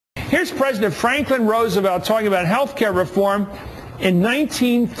Here's President Franklin Roosevelt talking about health care reform in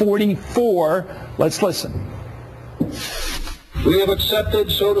 1944. Let's listen. We have accepted,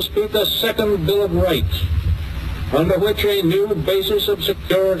 so to speak, a second Bill of Rights, under which a new basis of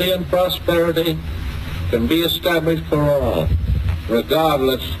security and prosperity can be established for all,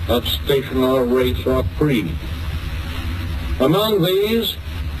 regardless of station or race or creed. Among these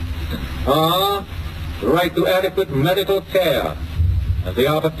are the right to adequate medical care and the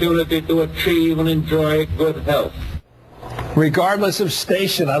opportunity to achieve and enjoy good health. Regardless of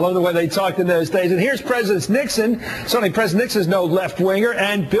station. I love the way they talked in those days. And here's President Nixon. Certainly President Nixon's no left-winger.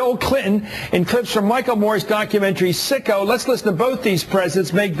 And Bill Clinton in clips from Michael Moore's documentary Sicko. Let's listen to both these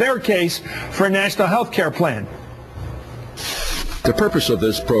presidents make their case for a national health care plan. The purpose of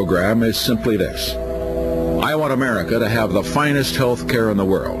this program is simply this. I want America to have the finest health care in the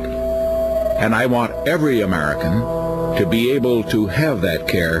world. And I want every American to be able to have that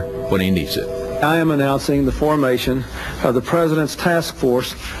care when he needs it. I am announcing the formation of the President's Task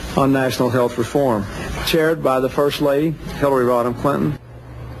Force on National Health Reform, chaired by the First Lady, Hillary Rodham Clinton.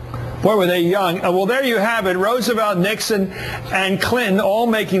 Boy, were they young. Well, there you have it. Roosevelt, Nixon, and Clinton all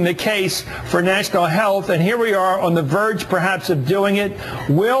making the case for national health. And here we are on the verge, perhaps, of doing it.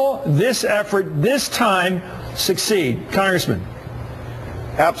 Will this effort this time succeed? Congressman.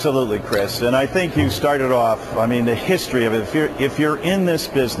 Absolutely, Chris. And I think you started off, the history of it. If you're in this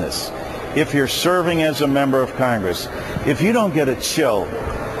business, if you're serving as a member of Congress, if you don't get a chill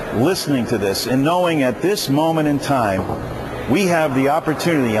listening to this and knowing at this moment in time, we have the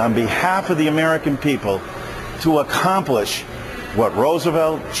opportunity on behalf of the American people to accomplish what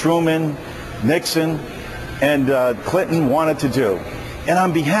Roosevelt, Truman, Nixon, and Clinton wanted to do. And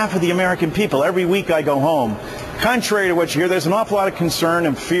on behalf of the American people, every week I go home, contrary to what you hear, there's an awful lot of concern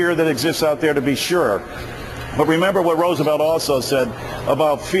and fear that exists out there, to be sure. But remember what Roosevelt also said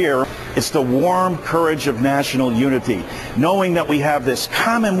about fear. It's the warm courage of national unity, knowing that we have this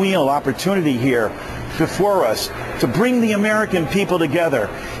commonweal opportunity here before us to bring the American people together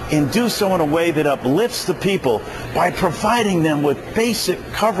and do so in a way that uplifts the people by providing them with basic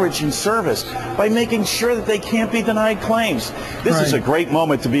coverage and service, by making sure that they can't be denied claims. This is a great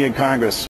moment to be in Congress.